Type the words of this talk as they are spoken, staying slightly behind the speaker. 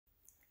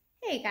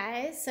Hey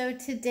guys, so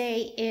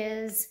today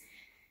is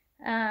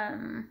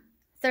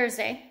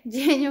Thursday,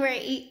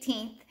 January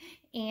 18th,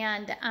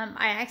 and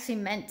I actually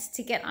meant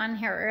to get on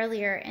here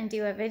earlier and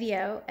do a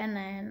video, and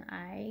then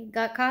I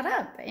got caught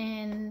up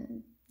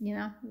in,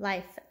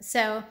 life.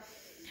 So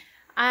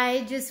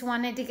I just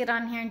wanted to get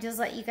on here and just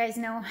let you guys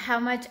know how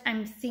much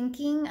I'm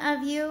thinking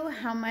of you,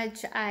 how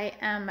much I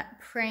am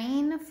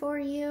praying for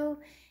you,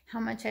 how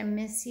much I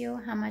miss you,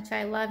 how much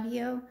I love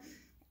you.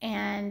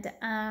 And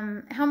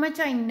how much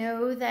I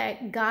know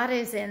that God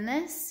is in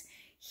this.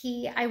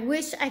 I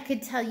wish I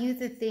could tell you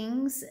the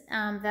things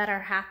that are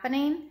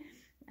happening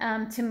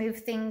to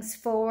move things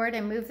forward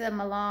and move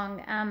them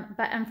along.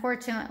 But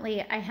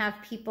unfortunately, I have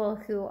people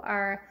who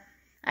are,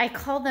 I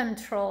call them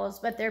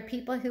trolls, but they're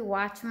people who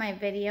watch my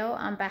video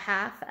on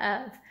behalf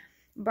of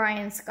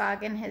Brian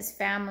Skog and his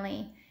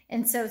family.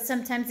 And so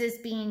sometimes it's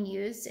being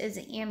used as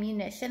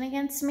ammunition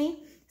against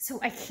me.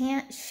 So I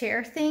can't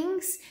share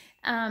things.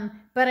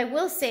 But I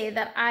will say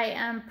that I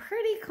am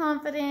pretty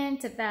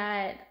confident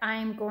that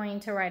I'm going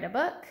to write a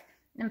book.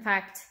 In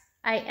fact,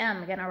 I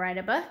am going to write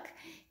a book,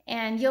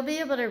 and you'll be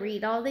able to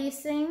read all these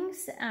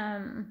things.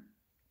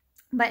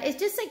 But it's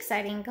just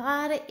exciting.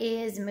 God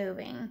is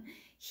moving.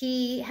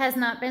 He has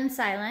not been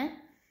silent.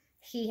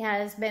 He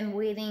has been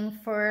waiting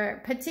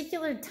for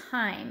particular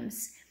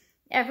times.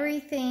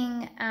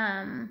 Everything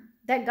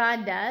that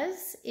God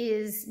does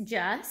is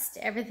just.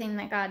 Everything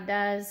that God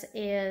does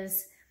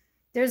is...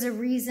 there's a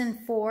reason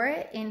for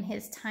it in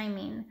his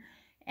timing.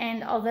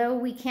 And although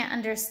we can't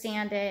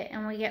understand it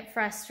and we get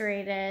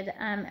frustrated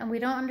and we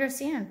don't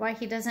understand why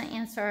he doesn't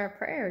answer our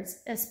prayers,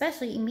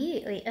 especially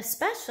immediately,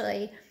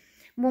 especially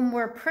when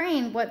we're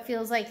praying what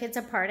feels like it's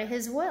a part of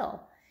his will,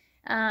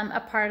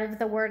 a part of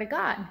the word of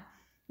God.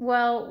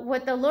 Well,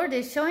 what the Lord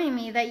is showing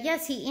me that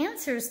yes, he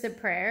answers the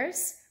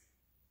prayers,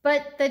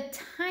 but the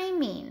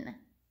timing.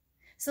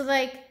 So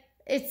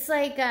it's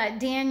like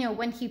Daniel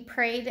when he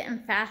prayed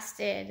and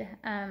fasted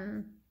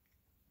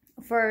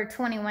for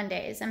 21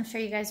 days. I'm sure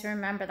you guys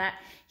remember that.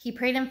 He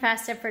prayed and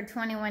fasted for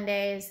 21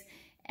 days,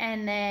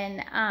 and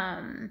then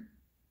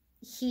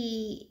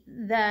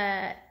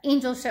the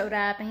angel showed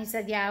up, and he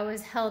said, yeah, I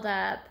was held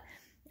up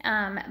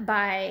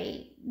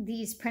by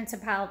these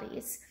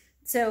principalities.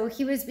 So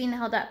he was being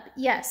held up.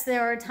 Yes,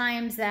 there are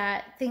times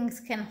that things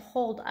can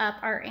hold up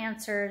our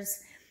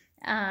answers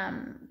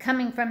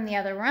coming from the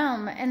other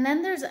realm. And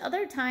then there's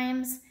other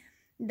times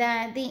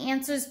that the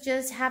answers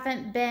just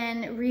haven't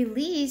been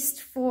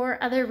released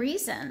for other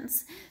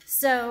reasons.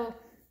 So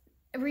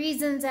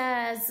reasons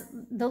as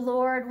the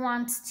Lord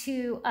wants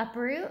to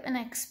uproot and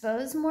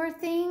expose more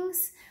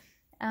things.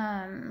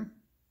 There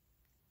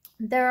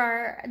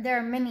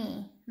are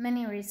many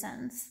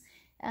reasons.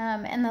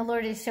 And the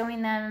Lord is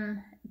showing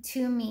them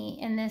to me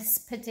in this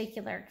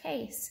particular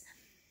case.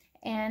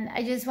 And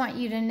I just want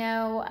you to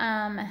know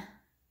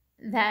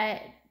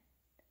that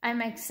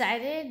I'm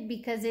excited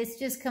because it's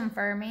just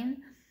confirming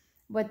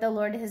what the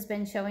Lord has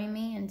been showing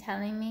me and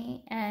telling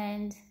me,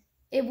 and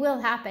it will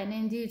happen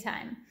in due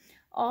time.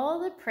 All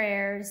the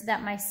prayers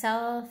that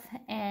myself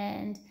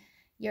and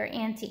your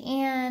Auntie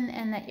Anne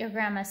and that your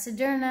Grandma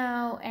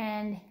Soderno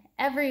and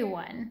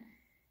everyone,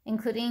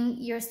 including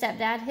your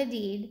stepdad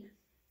Hadid,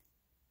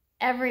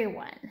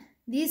 everyone,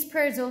 these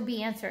prayers will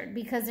be answered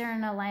because they're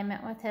in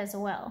alignment with his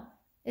will.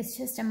 It's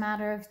just a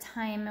matter of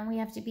time, and we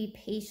have to be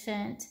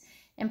patient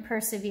and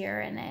persevere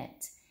in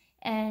it,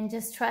 and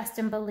just trust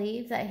and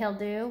believe that he'll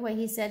do what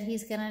he said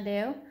he's gonna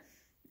do.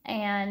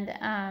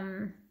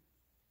 And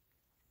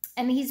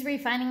he's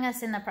refining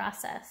us in the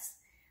process.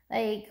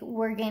 Like,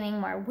 we're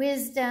gaining more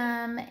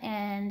wisdom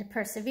and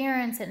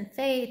perseverance and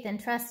faith and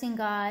trusting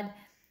God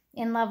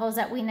in levels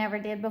that we never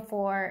did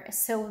before.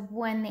 So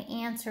when the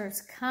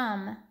answers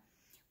come,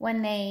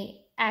 when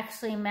they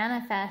actually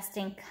manifest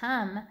and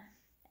come,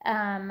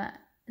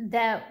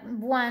 that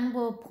one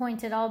will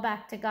point it all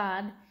back to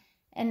God.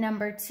 And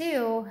number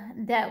two,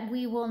 that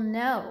we will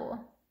know,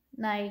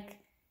 that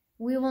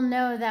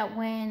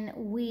when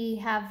we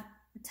have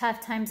tough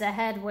times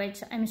ahead,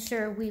 which I'm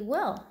sure we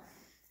will,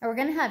 or we're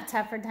going to have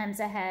tougher times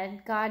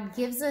ahead, God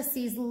gives us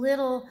these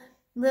little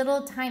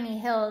tiny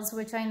hills,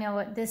 which I know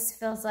what this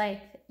feels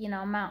like,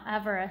 Mount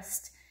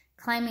Everest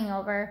climbing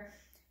over.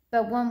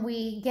 But when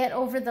we get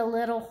over the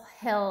little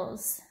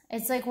hills,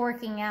 it's like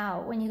working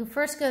out. When you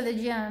first go to the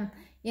gym,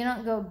 you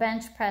don't go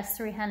bench press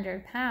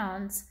 300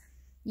 pounds.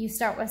 You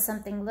start with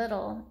something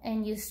little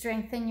and you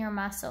strengthen your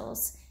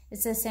muscles.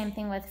 It's the same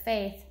thing with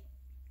faith.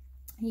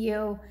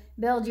 You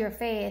build your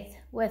faith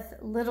with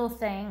little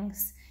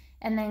things,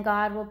 and then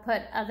God will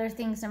put other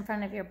things in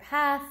front of your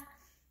path,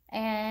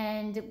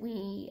 and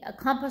we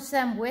accomplish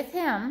them with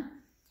him,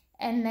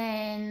 and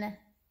then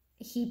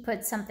he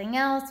puts something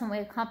else and we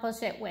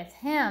accomplish it with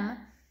him.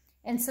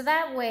 And so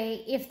that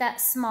way, if that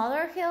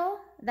smaller hill,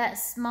 that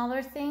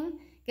smaller thing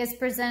gets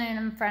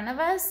presented in front of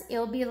us,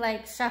 it'll be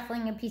like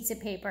shuffling a piece of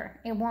paper.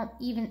 It won't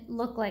even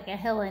look like a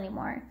hill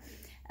anymore.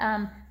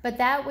 But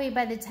that way,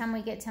 by the time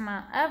we get to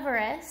Mount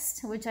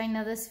Everest, which I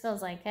know this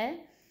feels like it,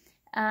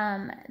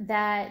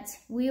 that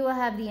we will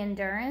have the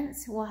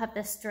endurance, we'll have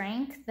the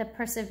strength, the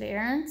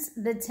perseverance,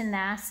 the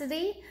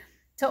tenacity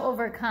to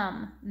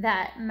overcome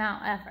that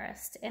Mount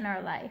Everest in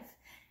our life.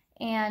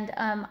 And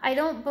I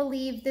don't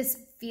believe this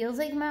feels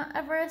like Mount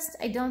Everest.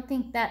 I don't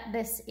think that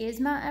this is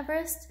Mount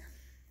Everest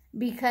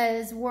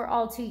because we're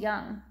all too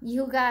young.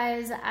 You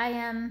guys, I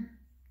am,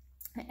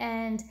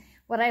 and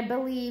what I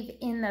believe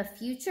in the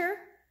future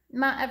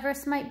Mount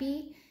Everest might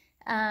be,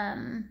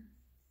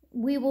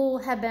 we will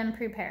have been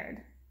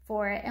prepared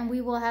for it, and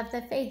we will have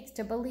the faith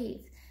to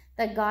believe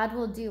that God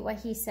will do what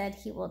he said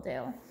he will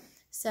do.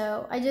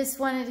 So I just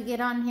wanted to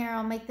get on here.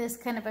 I'll make this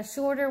kind of a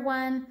shorter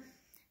one.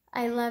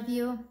 I love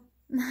you.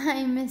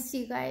 I miss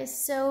you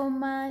guys so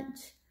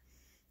much.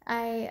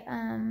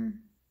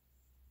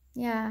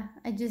 Yeah,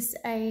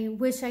 I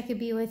wish I could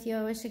be with you.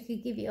 I wish I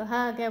could give you a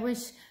hug. I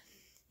wish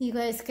you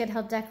guys could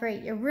help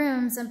decorate your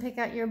rooms and pick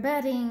out your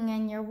bedding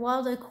and your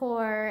wall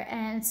decor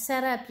and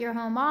set up your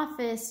home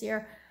office,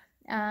 your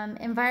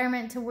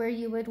environment to where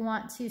you would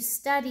want to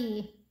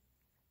study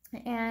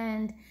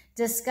and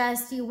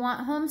discuss, do you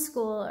want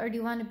homeschool or do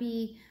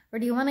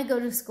you want to go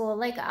to school?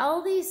 Like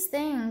all these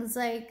things,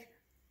 like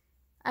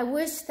I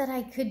wish that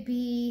I could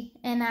be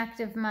an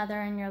active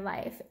mother in your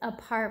life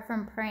apart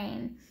from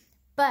praying,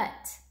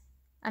 but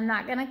I'm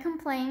not going to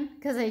complain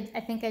because I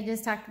think I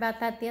just talked about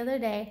that the other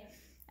day.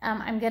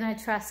 I'm going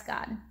to trust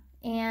God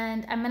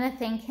and I'm going to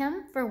thank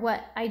him for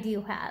what I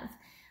do have.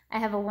 I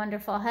have a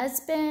wonderful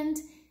husband.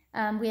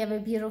 We have a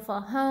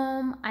beautiful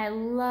home. I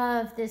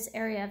love this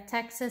area of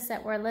Texas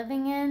that we're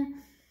living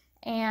in.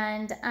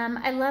 And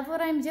I love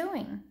what I'm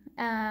doing.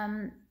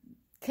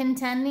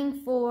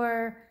 Contending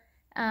for,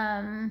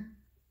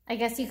 I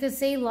guess you could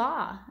say,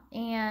 law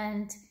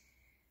and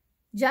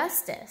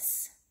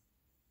justice.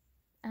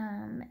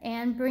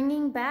 And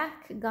bringing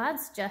back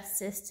God's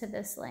justice to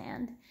this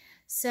land.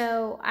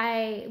 So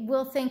I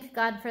will thank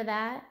God for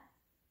that.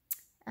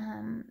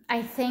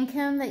 I thank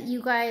him that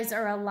you guys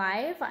are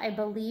alive. I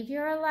believe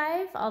you're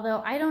alive,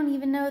 although I don't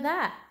even know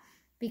that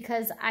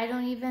because I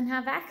don't even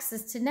have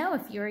access to know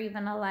if you're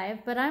even alive,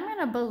 but I'm going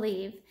to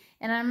believe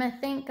and I'm going to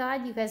thank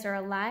God you guys are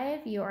alive,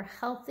 you are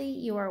healthy,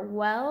 you are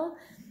well,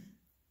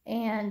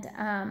 and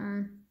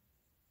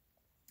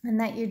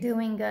that you're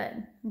doing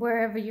good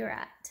wherever you're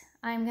at.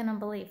 I'm going to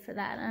believe for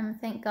that. I'm going to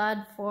thank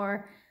God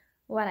for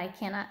what I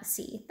cannot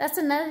see. That's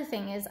another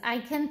thing is I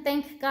can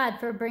thank God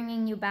for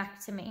bringing you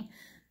back to me.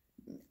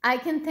 I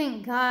can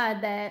thank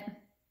God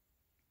that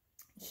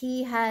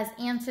he has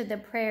answered the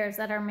prayers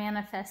that are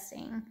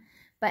manifesting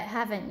but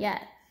haven't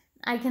yet.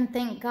 I can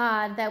thank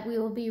God that we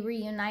will be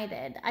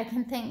reunited. I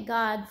can thank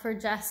God for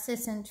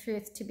justice and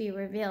truth to be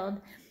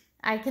revealed.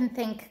 I can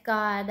thank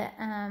God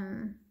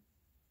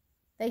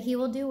that he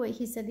will do what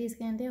he said he's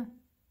going to do,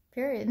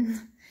 period.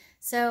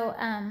 So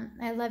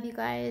I love you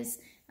guys.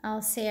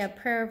 I'll say a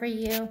prayer over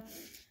you.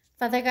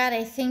 Father God,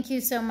 I thank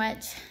you so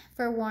much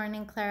for Warren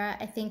and Clara.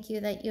 I thank you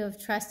that you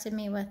have trusted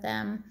me with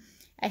them.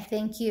 I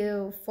thank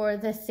you for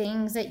the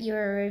things that you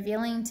are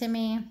revealing to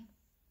me.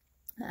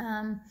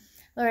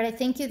 Lord, I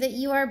thank you that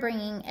you are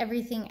bringing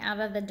everything out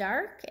of the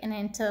dark and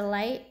into the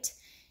light,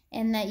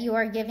 and that you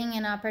are giving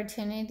an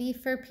opportunity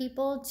for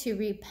people to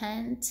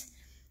repent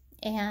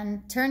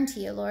and turn to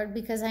you, Lord,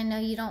 because I know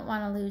you don't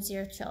want to lose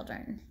your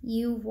children.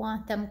 You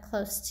want them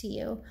close to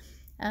you.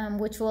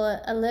 Which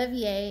will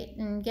alleviate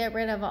and get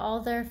rid of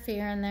all their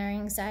fear and their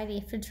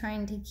anxiety for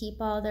trying to keep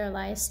all their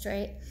lives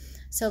straight.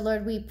 So,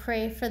 Lord, we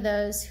pray for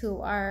those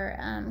who are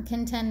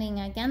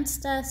contending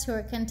against us, who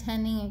are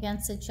contending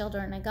against the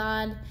children of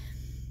God.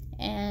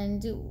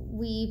 And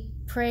we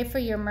pray for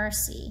your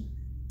mercy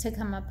to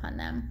come upon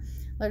them.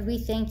 Lord, we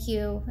thank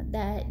you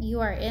that you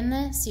are in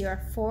this, you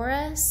are for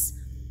us,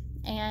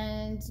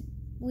 and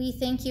we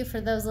thank you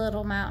for those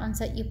little mountains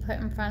that you put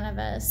in front of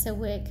us so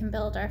we can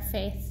build our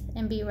faith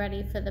and be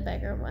ready for the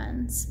bigger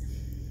ones.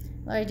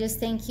 Lord, I just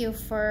thank you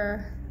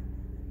for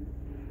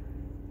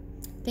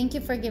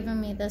giving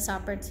me this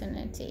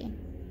opportunity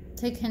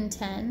to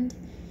contend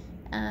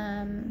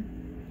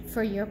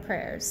for your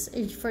prayers,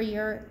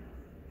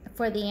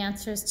 for the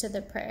answers to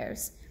the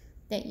prayers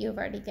that you've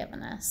already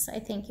given us. I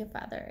thank you,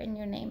 Father, in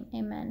your name.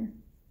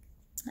 Amen.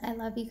 I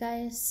love you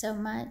guys so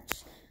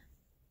much.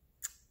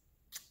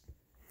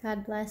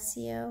 God bless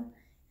you.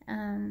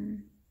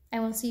 I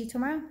will see you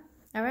tomorrow.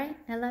 All right.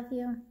 I love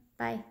you.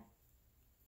 Bye.